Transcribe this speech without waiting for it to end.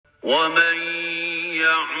ومن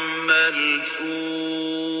يعمل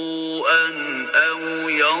سوءا أو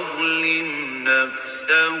يظلم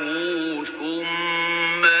نفسه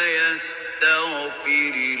ثم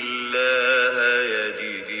يستغفر الله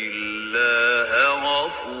يجد الله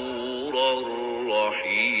غفورا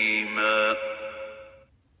رحيما.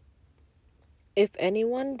 If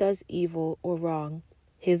anyone does evil or wrong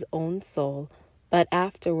his own soul, but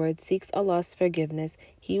afterwards seeks Allah's forgiveness,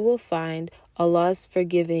 he will find Allah's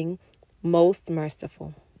forgiving, most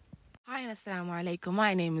merciful. Hi and assalamu alaikum.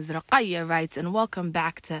 My name is Raqayya Writes and welcome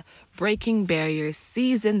back to Breaking Barriers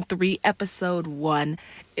Season 3 Episode 1.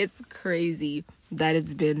 It's crazy that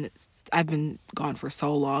I've been gone for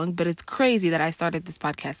so long, but it's crazy that I started this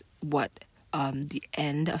podcast, the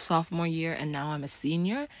end of sophomore year, and now I'm a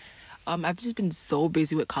senior. I've just been so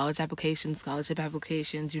busy with college applications, scholarship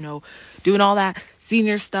applications, doing all that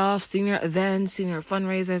senior stuff, senior events, senior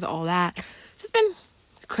fundraisers, all that. It's just been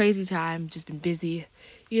a crazy time, just been busy,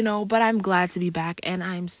 but I'm glad to be back and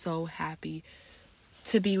I'm so happy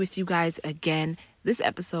to be with you guys again. This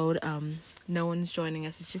episode, no one's joining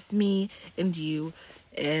us. It's just me and you,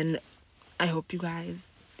 and I hope you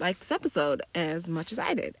guys like this episode as much as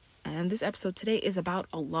I did. And this episode today is about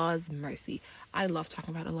Allah's mercy. I love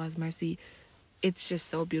talking about Allah's mercy. It's just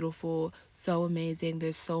so beautiful, so amazing.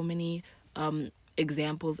 There's so many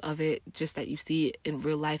examples of it just that you see in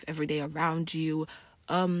real life every day around you.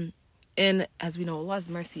 And as we know, Allah's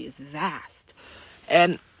mercy is vast.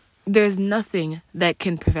 And there's nothing that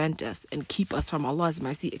can prevent us and keep us from Allah's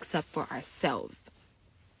mercy except for ourselves.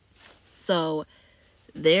 So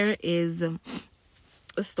there is a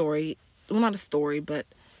story, well, not a story, but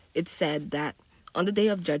it's said that on the day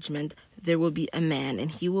of judgment, there will be a man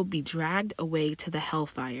and he will be dragged away to the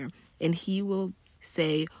hellfire. And he will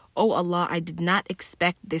say, "Oh Allah, I did not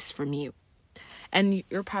expect this from you." And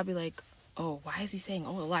you're probably like, oh, why is he saying,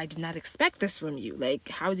 "Oh Allah, I did not expect this from you"? Like,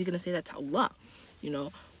 how is he going to say that to Allah?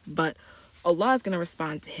 But Allah is going to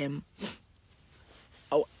respond to him.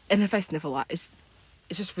 Oh, and if I sniff a lot, it's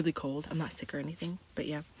just really cold. I'm not sick or anything. But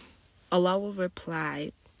yeah. Allah will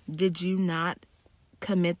reply, "Did you not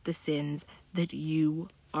commit the sins that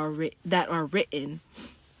are written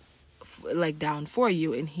down for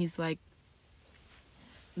you?" And he's like,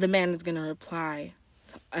 the man is gonna reply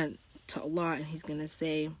to Allah, and he's gonna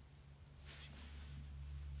say,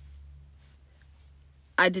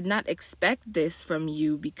 "I did not expect this from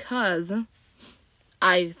you because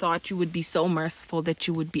I thought you would be so merciful that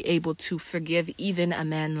you would be able to forgive even a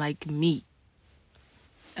man like me."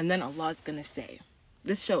 And then Allah is gonna say,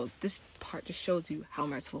 this part just shows you how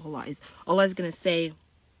merciful Allah is. Allah is going to say,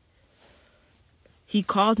 "He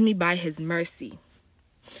called me by his mercy,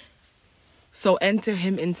 so enter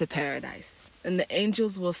him into paradise." And the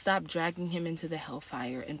angels will stop dragging him into the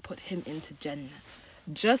hellfire and put him into Jannah,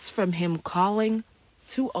 just from him calling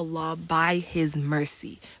to Allah by his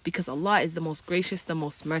mercy, because Allah is the most gracious, the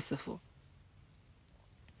most merciful.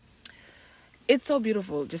 It's so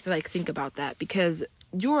beautiful just to think about that, because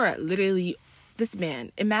you're literally this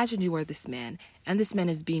man. Imagine you are this man, and this man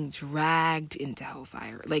is being dragged into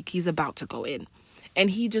hellfire. He's about to go in. And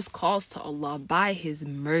he just calls to Allah by his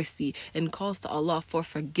mercy and calls to Allah for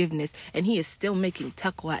forgiveness. And he is still making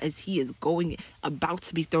taqwa as he is about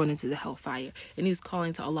to be thrown into the hellfire. And he's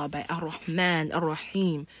calling to Allah by Ar-Rahman,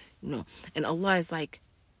 Ar-Rahim, And Allah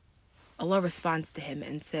responds to him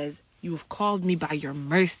and says, "You have called me by your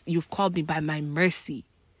mercy. You have called me by my mercy.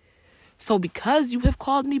 So because you have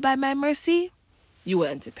called me by my mercy, you will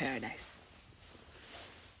enter paradise."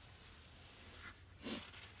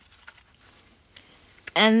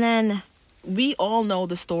 And then we all know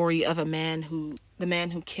the story of the man who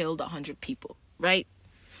killed 100 people, right?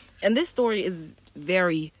 And this story is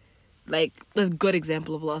very, a good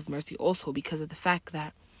example of Allah's mercy also, because of the fact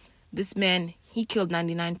that this man, he killed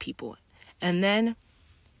 99 people. And then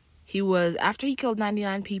after he killed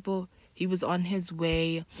 99 people, he was on his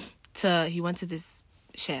way he went to this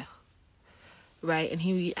sheikh, right? And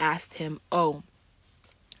he asked him,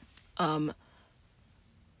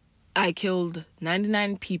 "I killed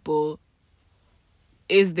 99 people.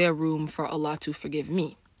 Is there room for Allah to forgive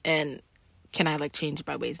me? And can I change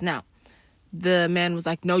my ways now?" The man was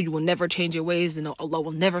like, "No, you will never change your ways, and Allah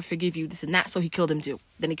will never forgive you, this and that." So he killed him too.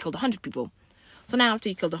 Then he killed 100 people. So now after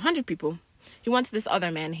he killed 100 people, he went to this other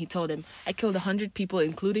man and he told him, "I killed 100 people,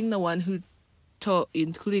 including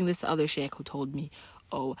this other sheikh who told me,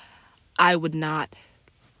 I would not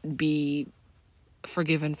be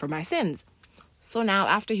forgiven for my sins." So now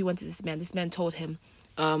after he went to this man told him,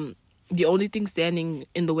 the only thing standing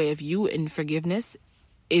in the way of you in forgiveness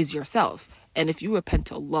is yourself. And if you repent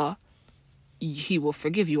to Allah, he will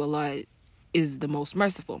forgive you. Allah is the most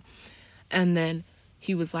merciful. And then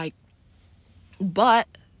he was like, but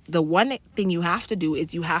the one thing you have to do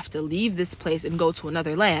is you have to leave this place and go to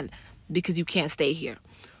another land because you can't stay here.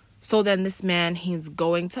 So then this man, he's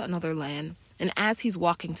going to another land. And as he's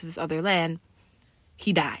walking to this other land,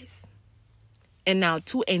 he dies. And now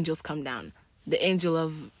 2 angels come down. The angel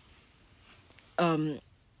of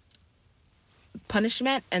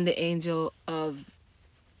punishment and the angel of,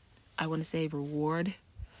 I want to say, reward.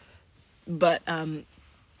 But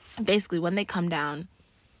basically, when they come down,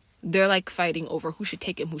 they're like fighting over who should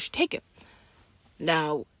take him.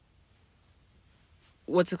 Now,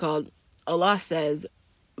 what's it called? Allah says,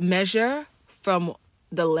 measure from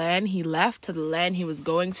the land he left to the land he was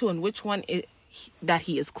going to, and which one that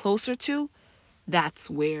he is closer to, that's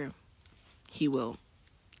where he will.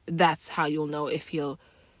 That's how you'll know if he'll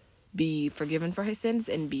be forgiven for his sins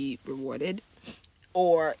and be rewarded,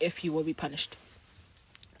 or if he will be punished.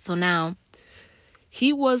 So now,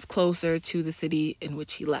 he was closer to the city in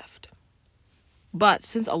which he left. But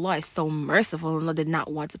since Allah is so merciful, Allah did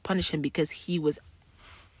not want to punish him because he was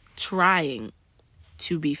trying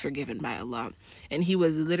to be forgiven by Allah. And he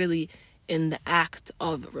was literally in the act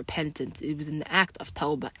of repentance. It was in the act of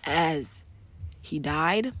tawbah. As he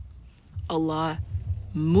died, Allah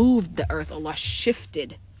moved the earth. Allah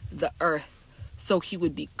shifted the earth so he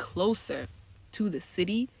would be closer to the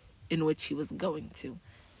city in which he was going to.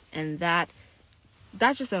 And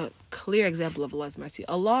that's just a clear example of Allah's mercy.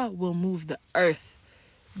 Allah will move the earth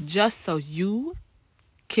just so you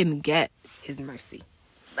can get his mercy.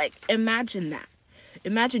 Like, imagine that.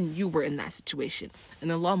 Imagine you were in that situation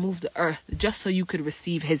and Allah moved the earth just so you could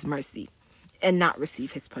receive his mercy and not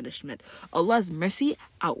receive his punishment. Allah's mercy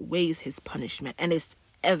outweighs his punishment, and it's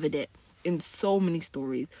evident in so many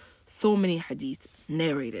stories, so many hadiths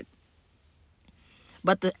narrated.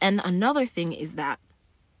 And another thing is that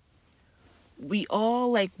we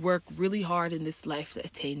all work really hard in this life to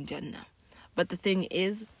attain Jannah. But the thing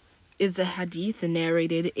is a hadith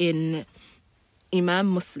narrated in Imam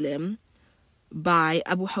Muslim by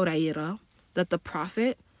Abu Hurairah that the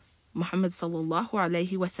Prophet Muhammad sallallahu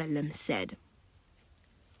alaihi wasallam said,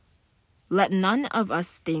 "Let none of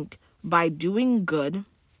us think by doing good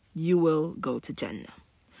you will go to Jannah."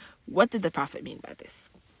 What did the Prophet mean by this?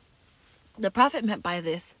 The Prophet meant by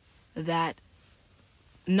this that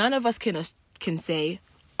none of us can say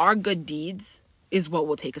our good deeds is what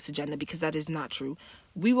will take us to Jannah, because that is not true.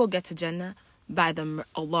 We will get to Jannah by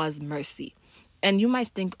Allah's mercy. And you might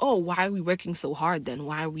think, oh, why are we working so hard then?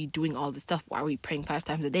 Why are we doing all this stuff? Why are we praying 5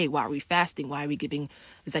 times a day? Why are we fasting? Why are we giving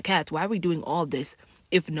zakat? Why are we doing all this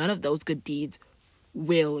if none of those good deeds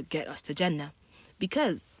will get us to Jannah?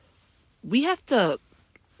 Because we have to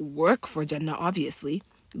work for Jannah, obviously.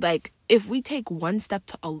 If we take one step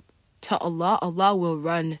to Allah, Allah will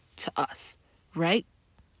run to us, right?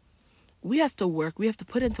 We have to work. We have to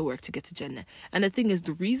put into work to get to Jannah. And the thing is,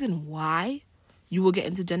 the reason why you will get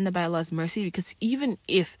into Jannah by Allah's mercy, because even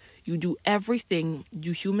if you do everything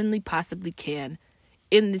you humanly possibly can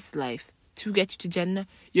in this life to get you to Jannah,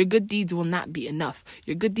 your good deeds will not be enough.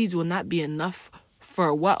 Your good deeds will not be enough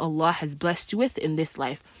for what Allah has blessed you with in this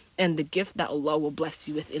life and the gift that Allah will bless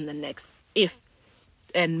you with in the next.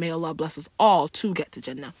 And may Allah bless us all to get to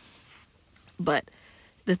Jannah. But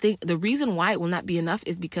the reason why it will not be enough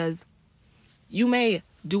is because you may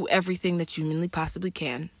do everything that you humanly possibly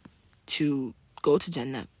can to go to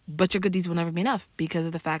Jannah, but your good deeds will never be enough because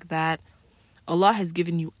of the fact that Allah has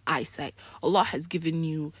given you eyesight. Allah has given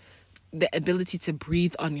you the ability to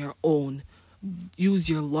breathe on your own, use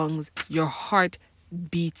your lungs, your heart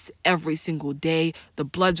beats every single day, the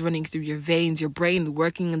blood's running through your veins, your brain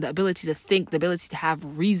working, and the ability to think, the ability to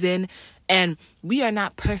have reason. And we are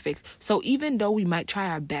not perfect. So even though we might try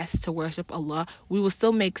our best to worship Allah, we will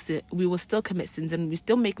still commit sins, and we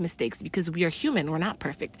still make mistakes because we are human. We're not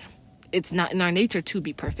perfect. It's not in our nature to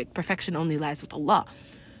be perfect. Perfection only lies with Allah.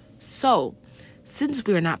 So, since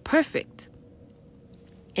we are not perfect,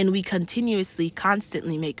 and we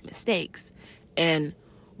constantly make mistakes, and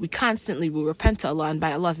we constantly will repent to Allah, and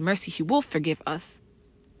by Allah's mercy, He will forgive us,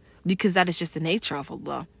 because that is just the nature of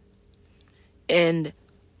Allah. And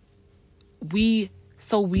we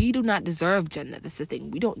do not deserve Jannah. That's the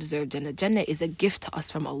thing. We don't deserve Jannah. Jannah is a gift to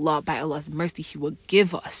us from Allah. By Allah's mercy, He will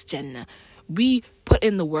give us Jannah. We put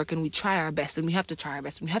in the work and we try our best, and we have to try our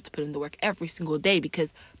best. And we have to put in the work every single day,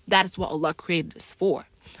 because that is what Allah created us for.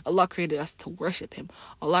 Allah created us to worship Him.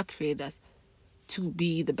 Allah created us to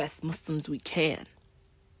be the best Muslims we can.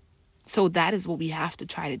 So that is what we have to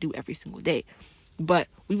try to do every single day. But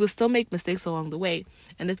we will still make mistakes along the way.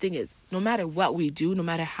 And the thing is, no matter what we do, no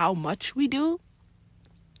matter how much we do,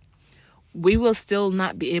 we will still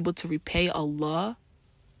not be able to repay Allah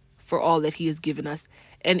for all that he has given us.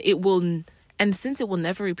 And since it will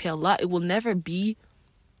never repay Allah, it will never be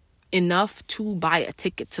enough to buy a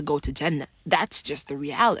ticket to go to Jannah. That's just the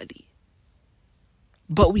reality.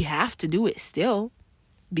 But we have to do it still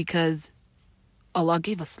because Allah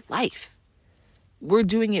gave us life. We're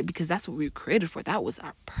doing it because that's what we were created for. That was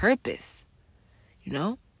our purpose, you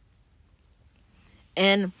know?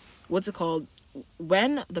 And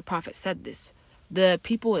when the Prophet said this, the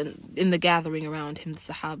people in the gathering around him, the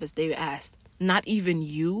Sahabas, they asked, not even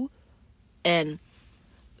you? And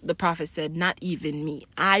the Prophet said, not even me.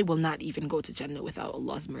 I will not even go to Jannah without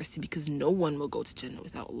Allah's mercy, because no one will go to Jannah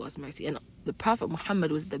without Allah's mercy. And the Prophet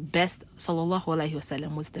Muhammad was the best, sallallahu alaihi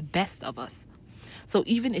wasallam, was the best of us. So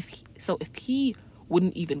if he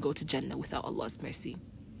wouldn't even go to Jannah without Allah's mercy,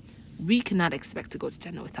 we cannot expect to go to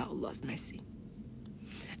Jannah without Allah's mercy.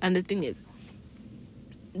 And the thing is,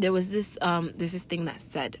 there's this thing that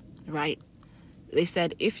said, right? They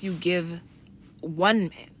said, if you give one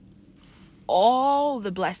man all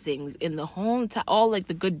the blessings in the whole time, all like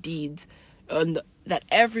the good deeds that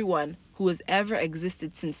everyone who has ever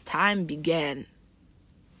existed since time began,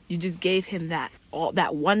 you just gave him that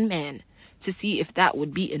one man to see if that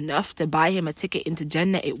would be enough to buy him a ticket into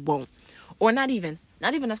Jannah, it won't. Or not even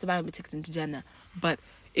enough to buy him a ticket into Jannah, but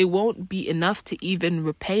it won't be enough to even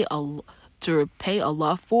repay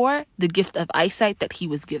Allah for the gift of eyesight that he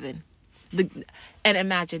was given. And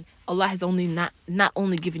imagine, Allah has not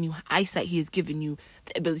only given you eyesight, he has given you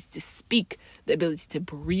the ability to speak, the ability to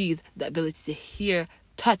breathe, the ability to hear,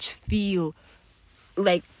 touch, feel,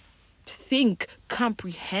 like think,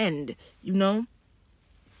 comprehend, you know?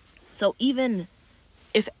 So even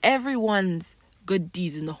if everyone's good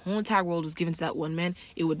deeds in the whole entire world was given to that one man,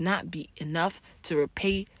 it would not be enough to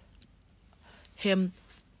repay him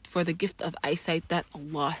for the gift of eyesight that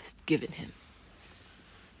Allah has given him.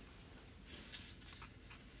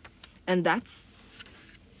 And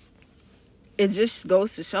it just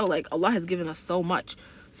goes to show, like, Allah has given us so much.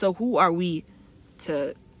 So who are we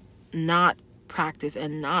to not practice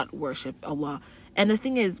and not worship Allah? And the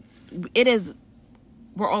thing is,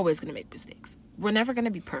 we're always going to make mistakes. We're never going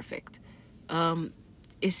to be perfect.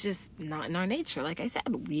 It's just not in our nature. Like I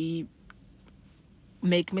said, we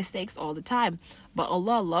make mistakes all the time. But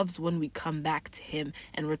Allah loves when we come back to him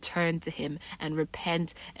and return to him and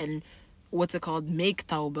repent and make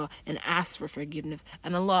tawbah and ask for forgiveness.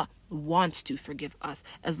 And Allah wants to forgive us.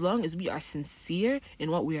 As long as we are sincere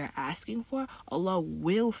in what we are asking for, Allah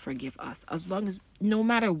will forgive us. No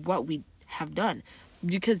matter what we have done.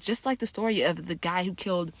 Because just like the story of the guy who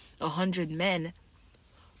killed 100 men,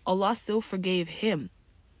 Allah still forgave him.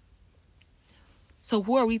 So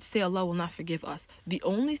who are we to say Allah will not forgive us? The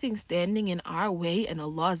only thing standing in our way in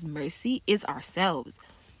Allah's mercy is ourselves.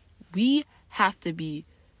 We have to be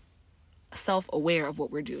self-aware of what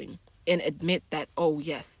we're doing and admit that, oh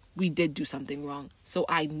yes, we did do something wrong. So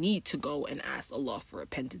I need to go and ask Allah for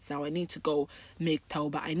repentance now. I need to go make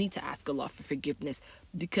tawbah. I need to ask Allah for forgiveness,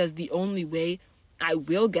 because the only way I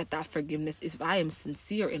will get that forgiveness is if I am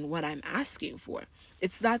sincere in what I'm asking for.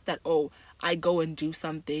 It's not that, I go and do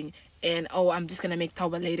something and, I'm just going to make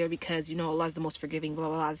tawbah later because, Allah is the most forgiving, blah,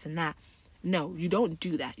 blah, blah, this and that. No, you don't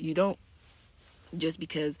do that. You don't just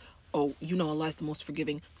because, Allah is the most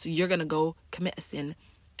forgiving. So you're going to go commit a sin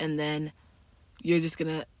and then you're just going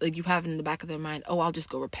to, like, you have it in the back of their mind, I'll just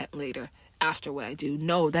go repent later after what I do.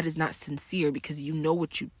 No, that is not sincere, because you know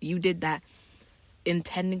what you did that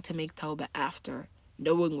intending to make tawbah after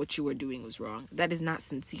knowing what you were doing was wrong. That is not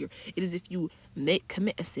sincere. It is if you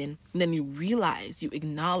commit a sin and then you realize, you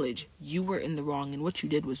acknowledge you were in the wrong and what you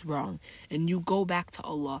did was wrong, and you go back to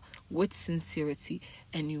Allah with sincerity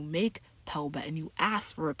and you make tawbah and you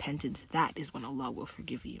ask for repentance. That is when Allah will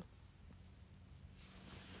forgive you.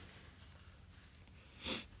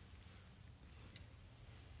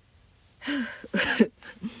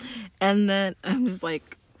 And then I'm just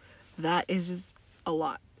like, that is just a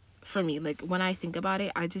lot for me. Like, when I think about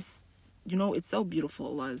it, I just, it's so beautiful.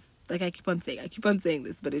 Allah's, like, I keep on saying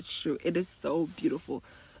this, but it's true. It is so beautiful,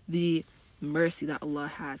 the mercy that Allah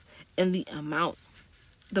has and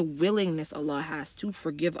the willingness Allah has to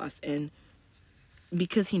forgive us, and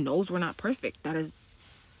because he knows we're not perfect. That is,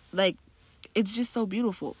 like, it's just so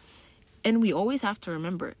beautiful. And we always have to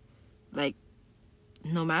remember, like,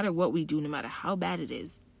 no matter what we do, no matter how bad it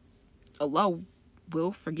is, Allah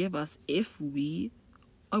will forgive us if we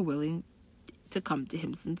are willing to come to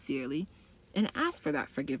him sincerely and ask for that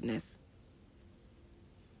forgiveness.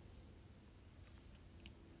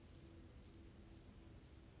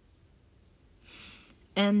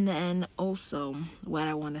 And then also what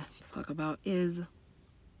I want to talk about is,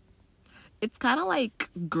 it's kind of like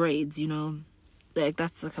grades, like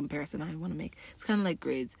that's the comparison I want to make. It's kind of like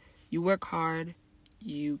grades. You work hard,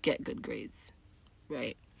 you get good grades,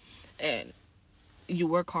 right? And you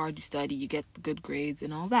work hard, you study, you get good grades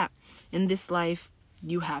and all that. In this life,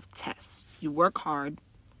 you have tests. You work hard,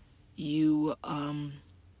 you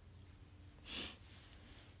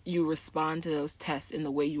respond to those tests in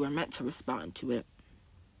the way you are meant to respond to it.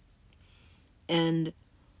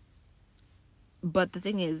 But the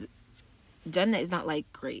thing is, Jannah is not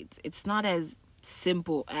like grades. It's not as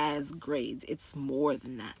simple as grades. It's more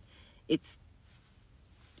than that. It's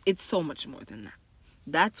so much more than that.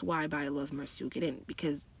 That's why by Allah's mercy you'll get in,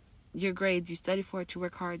 because your grades, you study for it, you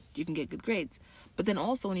work hard, you can get good grades. But then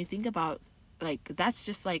also when you think about, like, that's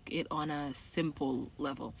just like it on a simple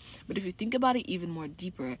level. But if you think about it even more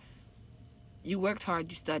deeper, you worked hard,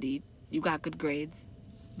 you studied, you got good grades.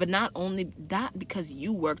 But not only that, because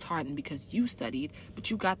you worked hard and because you studied, but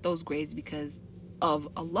you got those grades because of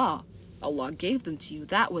Allah. Allah gave them to you.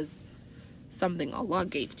 That was something Allah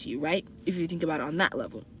gave to you, right? If you think about it on that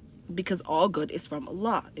level. Because all good is from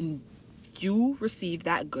Allah. And you receive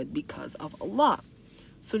that good because of Allah.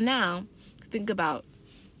 So now, think about,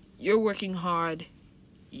 you're working hard,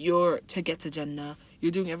 you're to get to Jannah,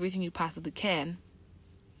 you're doing everything you possibly can.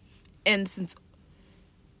 And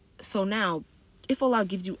so now, if Allah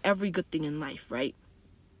gives you every good thing in life, right?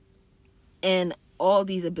 And all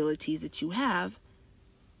these abilities that you have,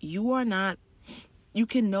 you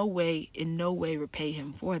can in no way repay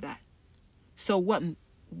him for that. So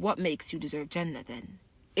what makes you deserve Jannah then?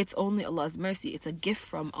 It's only Allah's mercy. It's a gift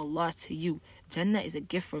from Allah to you. Jannah is a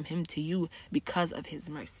gift from him to you because of his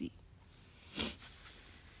mercy.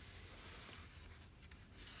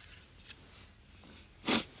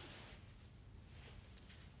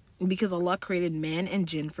 Because Allah created man and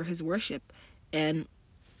jinn for his worship and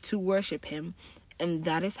to worship him. And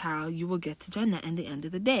that is how you will get to Jannah at the end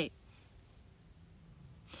of the day.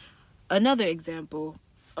 Another example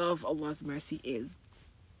of Allah's mercy is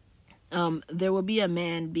there will be a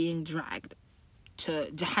man being dragged to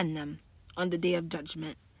Jahannam on the day of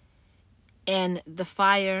judgment. And the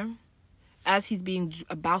fire, as he's being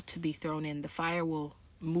about to be thrown in, the fire will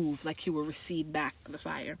move, like he will recede back, the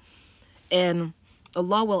fire. And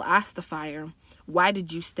Allah will ask the fire, why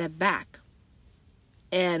did you step back?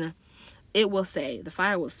 And the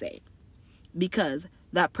fire will say, because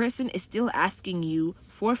that person is still asking you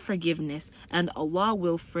for forgiveness, and Allah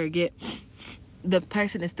will forget. The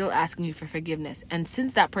person is still asking you for forgiveness. And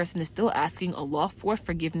since that person is still asking Allah for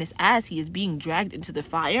forgiveness as he is being dragged into the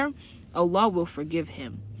fire, Allah will forgive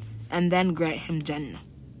him and then grant him Jannah.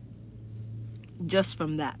 Just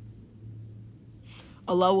from that.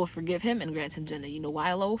 Allah will forgive him and grant him Jannah. You know why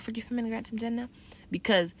Allah will forgive him and grant him Jannah?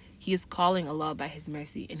 Because he is calling Allah by his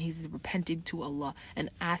mercy and he's repenting to Allah and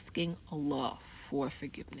asking Allah for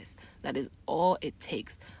forgiveness. That is all it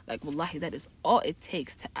takes. Like, wallahi, that is all it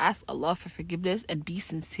takes to ask Allah for forgiveness and be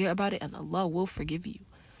sincere about it, and Allah will forgive you.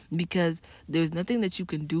 Because there's nothing that you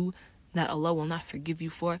can do that Allah will not forgive you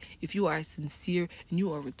for if you are sincere and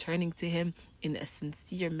you are returning to him in a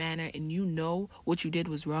sincere manner, and you know what you did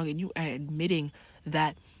was wrong, and you are admitting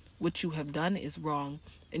that what you have done is wrong,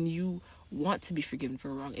 and you want to be forgiven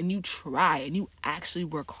for wrong, and you try and you actually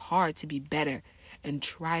work hard to be better and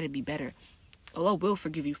try to be better. Allah will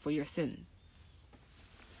forgive you for your sin.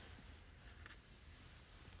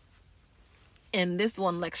 And this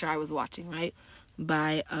one lecture I was watching, right,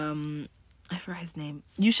 by I forgot his name,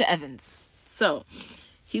 Yusha Evans. So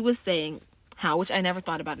he was saying how, which I never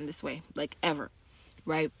thought about in this way, like ever,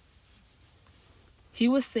 right? He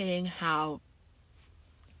was saying how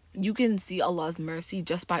you can see Allah's mercy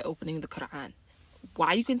just by opening the Quran.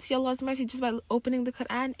 Why you can see Allah's mercy just by opening the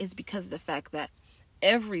Quran is because of the fact that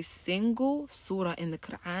every single surah in the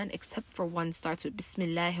Quran, except for one, starts with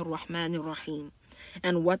Bismillahir Rahmanir Rahim.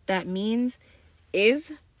 And what that means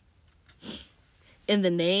is, in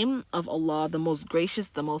the name of Allah, the most gracious,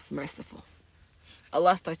 the most merciful.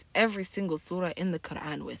 Allah starts every single surah in the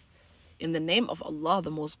Quran with, in the name of Allah,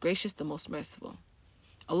 the most gracious, the most merciful.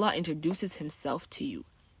 Allah introduces himself to you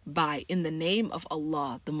by, in the name of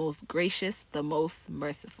Allah, the most gracious, the most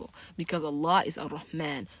merciful. Because Allah is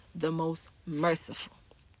Ar-Rahman, the most merciful.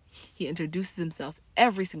 He introduces himself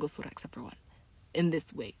every single surah except for one in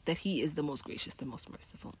this way, that he is the most gracious, the most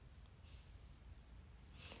merciful.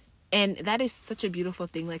 And that is such a beautiful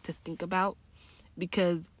thing, like, to think about,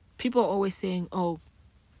 because people are always saying, oh,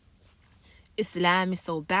 Islam is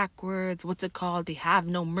so backwards, what's it called? They have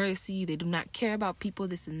no mercy, they do not care about people,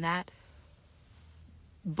 this and that.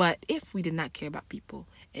 But if we did not care about people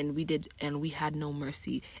and we had no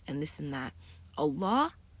mercy and this and that,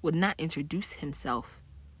 Allah would not introduce himself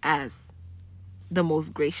as the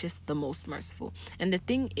most gracious, the most merciful. And the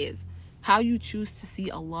thing is, how you choose to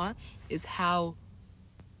see Allah is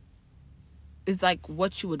like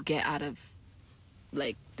what you would get out of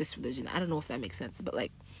like this religion. I don't know if that makes sense, but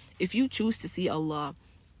like if you choose to see Allah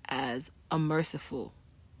as a merciful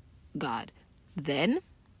God, then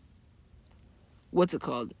what's it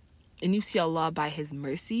called? And you see Allah by his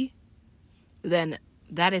mercy, then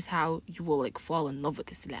that is how you will like fall in love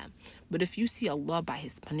with Islam. But if you see Allah by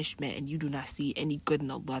his punishment and you do not see any good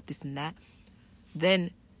in Allah, this and that,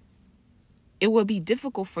 then it will be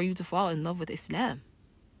difficult for you to fall in love with Islam.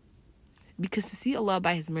 Because to see Allah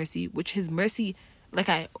by his mercy, which his mercy, like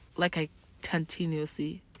I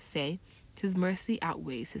continuously say, his mercy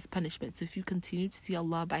outweighs his punishment. So if you continue to see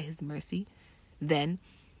Allah by his mercy, then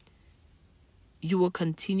you will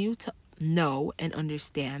continue to know and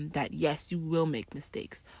understand that yes, you will make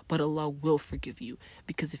mistakes, but Allah will forgive you.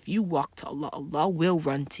 Because if you walk to Allah, Allah will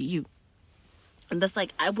run to you. And that's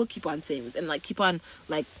like, I will keep on saying this and like keep on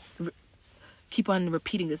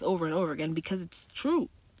repeating this over and over again, because it's true.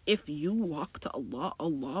 If you walk to Allah,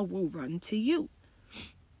 Allah will run to you.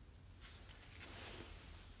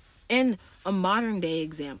 And a modern day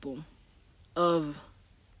example of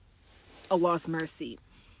Allah's mercy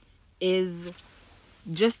is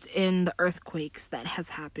just in the earthquakes that has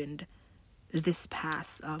happened this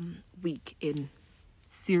past week in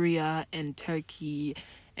Syria and Turkey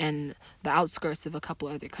and the outskirts of a couple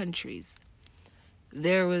other countries.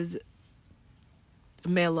 There was,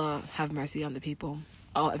 may Allah have mercy on the people,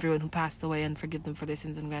 everyone who passed away, and forgive them for their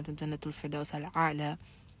sins and grant them Jannatul Firdaus al-A'la.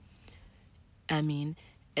 Ameen.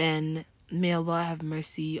 And may Allah have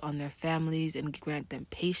mercy on their families and grant them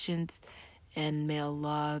patience, and may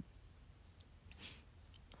Allah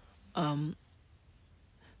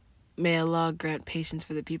grant patience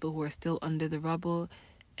for the people who are still under the rubble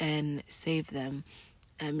and save them.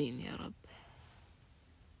 Ameen, Ya Rab.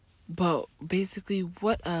 But basically,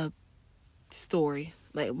 what a story,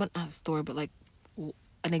 like, what not a story, but like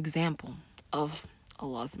an example of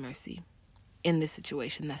Allah's mercy in this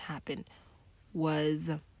situation that happened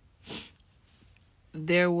was,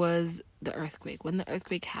 there was the earthquake. When the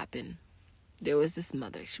earthquake happened, there was this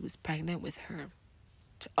mother. She was pregnant with her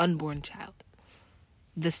unborn child.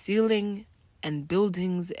 The ceiling and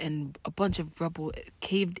buildings and a bunch of rubble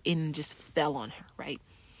caved in and just fell on her, right?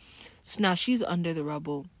 So now she's under the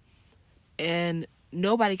rubble and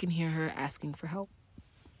nobody can hear her asking for help.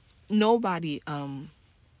 Nobody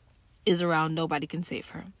is around. Nobody can save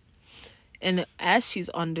her. And as she's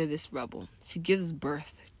under this rubble, she gives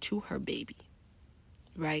birth to her baby,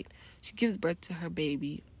 right? She gives birth to her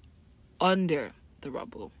baby under the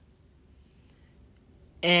rubble.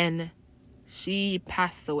 And she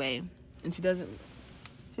passed away. And she doesn't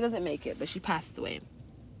make it, but she passed away.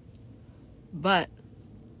 But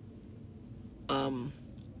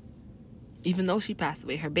even though she passed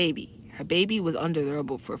away, her baby was under the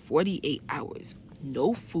rubble for 48 hours.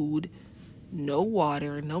 No food, no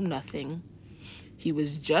water, no nothing. He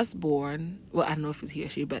was just born. Well, I don't know if it was he or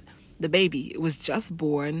she, but the baby, it was just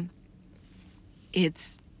born.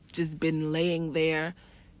 It's just been laying there,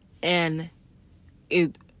 and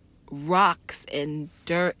it rocks and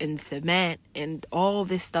dirt and cement and all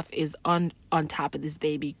this stuff is on top of this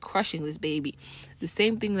baby, crushing this baby. The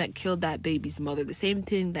same thing that killed that baby's mother, the same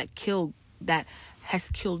thing that has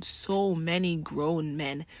killed so many grown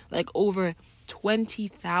men. Like over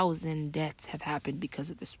 20,000 deaths have happened because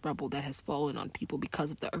of this rubble that has fallen on people because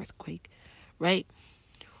of the earthquake, right?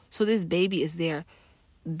 So this baby is there.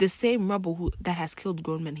 The same rubble that has killed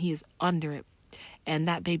grown men, he is under it. And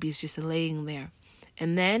that baby is just laying there.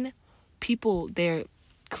 And then people, they're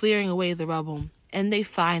clearing away the rubble, and they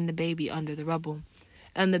find the baby under the rubble.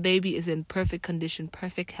 And the baby is in perfect condition,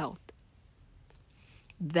 perfect health.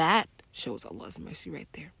 That shows Allah's mercy right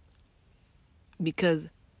there. Because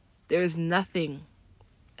there is nothing,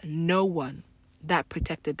 no one that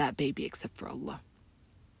protected that baby except for Allah.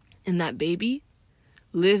 And that baby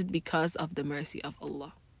lived because of the mercy of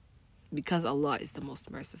Allah. Because Allah is the most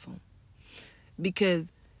merciful.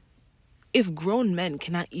 Because if grown men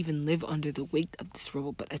cannot even live under the weight of this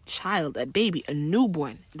rubble, but a child, a baby, a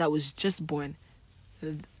newborn that was just born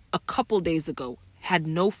a couple days ago, had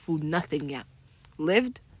no food, nothing yet,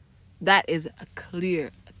 lived, that is a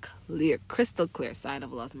clear, crystal clear sign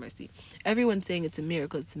of Allah's mercy. Everyone's saying it's a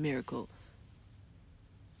miracle, it's a miracle.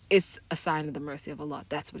 It's a sign of the mercy of Allah.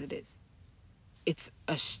 That's what it is. It's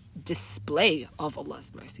a display of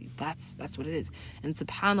Allah's mercy. That's what it is. And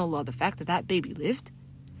subhanAllah, the fact that that baby lived,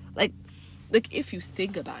 like if you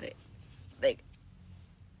think about it, like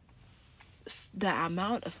the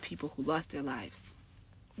amount of people who lost their lives,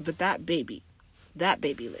 but that baby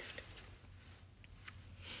lived.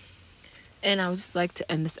 And I would just like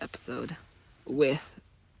to end this episode with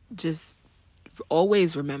just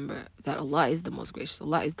always remember that Allah is the most gracious.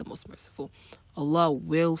 Allah is the most merciful. Allah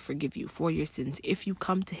will forgive you for your sins if you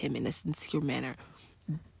come to Him in a sincere manner.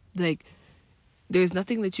 Like, there's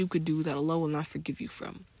nothing that you could do that Allah will not forgive you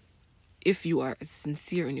from if you are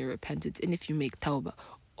sincere in your repentance and if you make tawbah.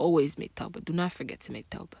 Always make tawbah. Do not forget to make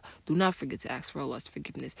tawbah. Do not forget to ask for Allah's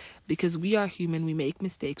forgiveness, because we are human. We make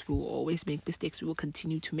mistakes. We will always make mistakes. We will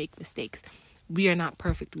continue to make mistakes. We are not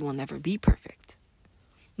perfect. We will never be perfect.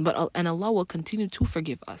 And Allah will continue to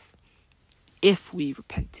forgive us if we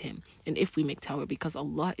repent to Him and if we make tawbah, because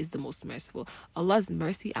Allah is the most merciful. Allah's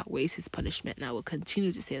mercy outweighs His punishment, and I will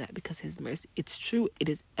continue to say that because His mercy, it's true, it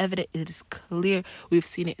is evident, it is clear. We've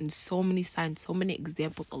seen it in so many signs, so many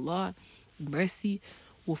examples. Allah's mercy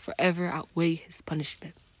will forever outweigh His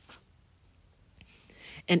punishment.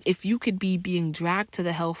 And if you could be being dragged to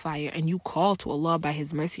the hellfire and you call to Allah by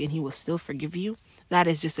His mercy and He will still forgive you, that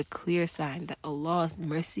is just a clear sign that Allah's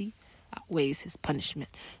mercy outweighs His punishment.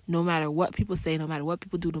 No matter what people say, no matter what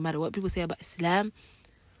people do, no matter what people say about Islam,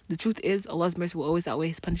 the truth is Allah's mercy will always outweigh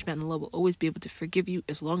His punishment, and Allah will always be able to forgive you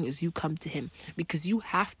as long as you come to Him. Because you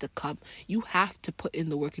have to come, you have to put in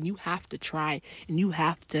the work, and you have to try, and you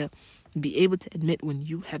have to be able to admit when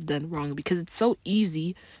you have done wrong. Because it's so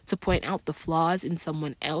easy to point out the flaws in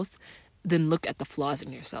someone else than look at the flaws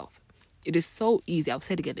in yourself. It is so easy. I'll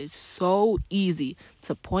say it again. It's so easy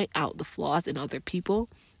to point out the flaws in other people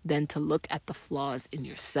than to look at the flaws in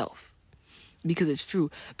yourself. Because it's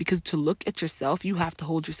true. Because to look at yourself, you have to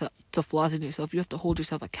hold yourself to flaws in yourself. You have to hold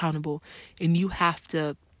yourself accountable. And you have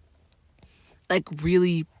to,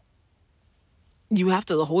 you have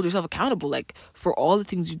to hold yourself accountable, for all the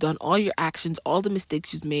things you've done, all your actions, all the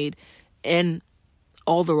mistakes you've made, and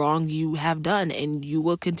all the wrong you have done, and you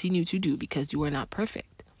will continue to do, because you are not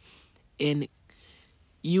perfect. And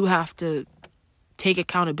you have to take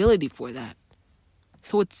accountability for that.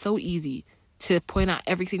 So it's so easy to point out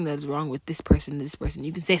everything that is wrong with this person and this person.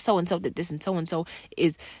 You can say so-and-so did this and so-and-so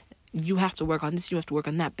is, you have to work on this, you have to work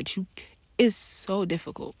on that. But it's so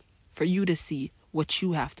difficult for you to see what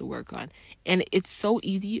you have to work on. And it's so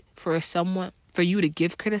easy for you to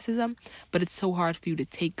give criticism, but it's so hard for you to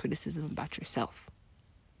take criticism about yourself.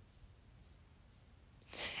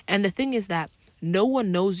 And the thing is that no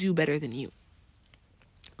one knows you better than you.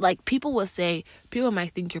 People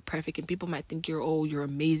might think you're perfect, and people might think you're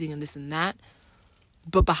amazing and this and that.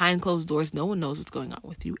 But behind closed doors, no one knows what's going on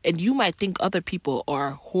with you. And you might think other people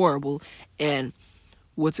are horrible and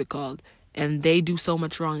and they do so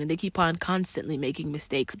much wrong, and they keep on constantly making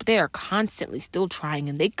mistakes, but they are constantly still trying,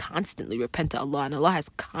 and they constantly repent to Allah, and Allah has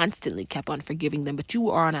constantly kept on forgiving them. But you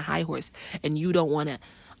are on a high horse, and you don't want to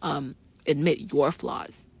admit your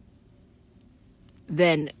flaws.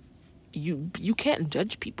 Then you can't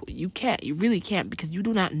judge people. You really can't, because you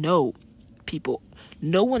do not know people.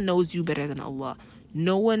 No one knows you better than Allah.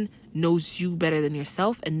 No one knows you better than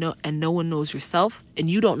yourself, and no one knows yourself, and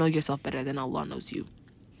you don't know yourself better than Allah knows you.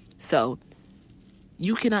 So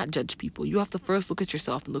you cannot judge people. You have to first look at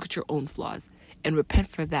yourself and look at your own flaws and repent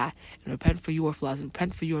for that, and repent for your flaws, and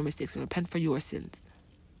repent for your mistakes, and repent for your sins,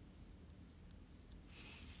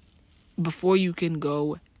 before you can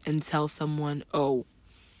go and tell someone,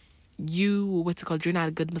 you're not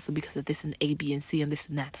a good Muslim because of this and A, B, and C and this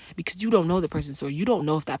and that. Because you don't know the person. So you don't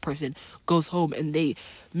know if that person goes home and they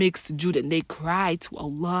make sujood and they cry to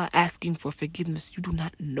Allah asking for forgiveness. You do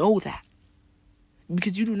not know that.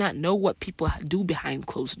 Because you do not know what people do behind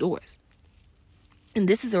closed doors. And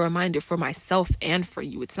this is a reminder for myself and for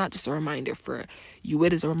you. It's not just a reminder for you.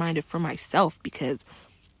 It is a reminder for myself, because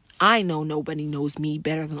I know nobody knows me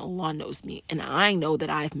better than Allah knows me. And I know that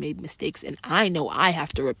I've made mistakes. And I know I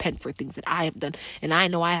have to repent for things that I have done. And I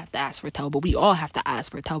know I have to ask for tawbah. We all have to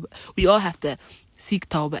ask for tawbah. We all have to seek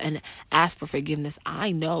tawbah and ask for forgiveness.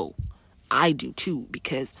 I know I do too,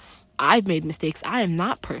 because I've made mistakes. I am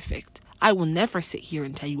not perfect. I will never sit here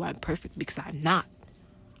and tell you I'm perfect, because I'm not.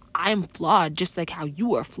 I am flawed just like how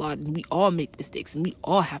you are flawed. And we all make mistakes. And we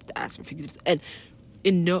all have to ask for forgiveness. And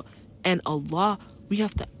Allah, we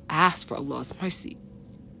have to ask for Allah's mercy,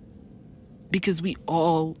 because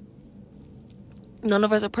none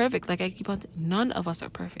of us are perfect. Like I keep on saying, none of us are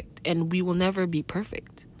perfect, and we will never be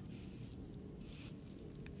perfect.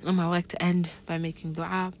 I like to end by making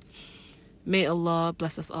dua. May Allah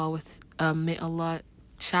bless us all may Allah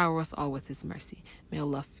shower us all with His mercy. May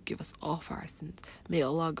Allah forgive us all for our sins. May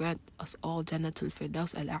Allah grant us all Jannatul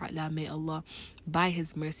Firdaus al-A'la. May Allah, by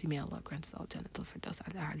His mercy, may Allah grant us all Jannatul Firdaus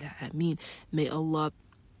al-A'la. Ameen. May Allah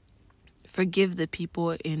forgive the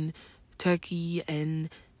people in Turkey and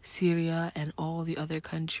Syria and all the other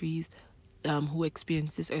countries who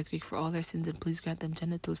experienced this earthquake for all their sins, and please grant them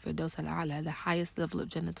Jannatul Firdaus al-A'la, the highest level of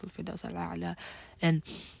Jannatul Firdaus al-A'la,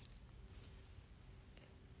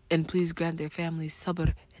 and please grant their families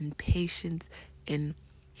sabr and patience and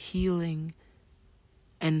healing,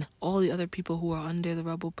 and all the other people who are under the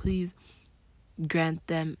rubble, please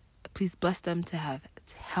bless them to have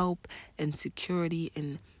help and security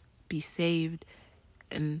and be saved.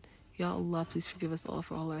 And Ya Allah, please forgive us all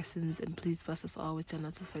for all our sins, and please bless us all with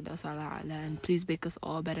Jannatul Firdaus al-A'la, and please make us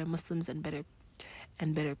all better Muslims and better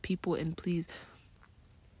people, and please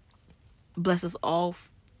bless us all.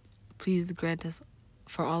 Please grant us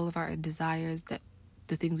for all of our desires, that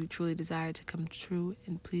the things we truly desire to come true,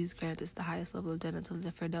 and please grant us the highest level of Jannatul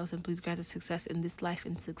Firdaus, and please grant us success in this life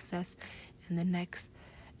and success in the next,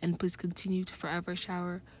 and please continue to forever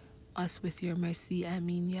shower us with your mercy.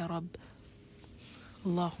 Ameen Ya Rabb.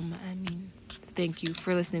 Allahumma ameen. Thank you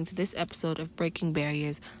for listening to this episode of Breaking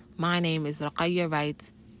Barriers. My name is Raqayya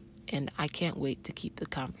Wright, and I can't wait to keep the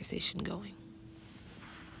conversation going.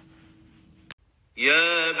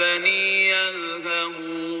 يا بني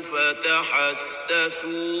اذهبوا فتحسسوا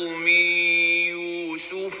من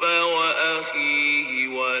يوسف وأخيه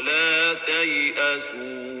ولا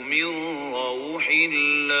تيأسوا من روح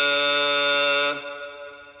الله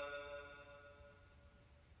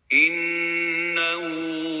إنه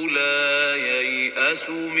لا ييأس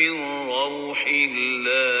من روح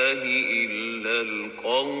الله إلا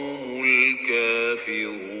القوم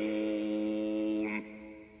الكافرون.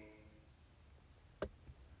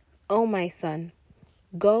 O my son,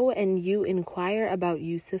 go and you inquire about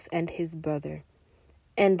Yusuf and his brother,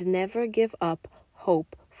 and never give up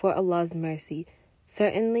hope for Allah's mercy.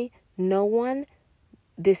 Certainly, no one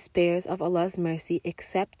despairs of Allah's mercy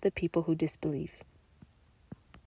except the people who disbelieve.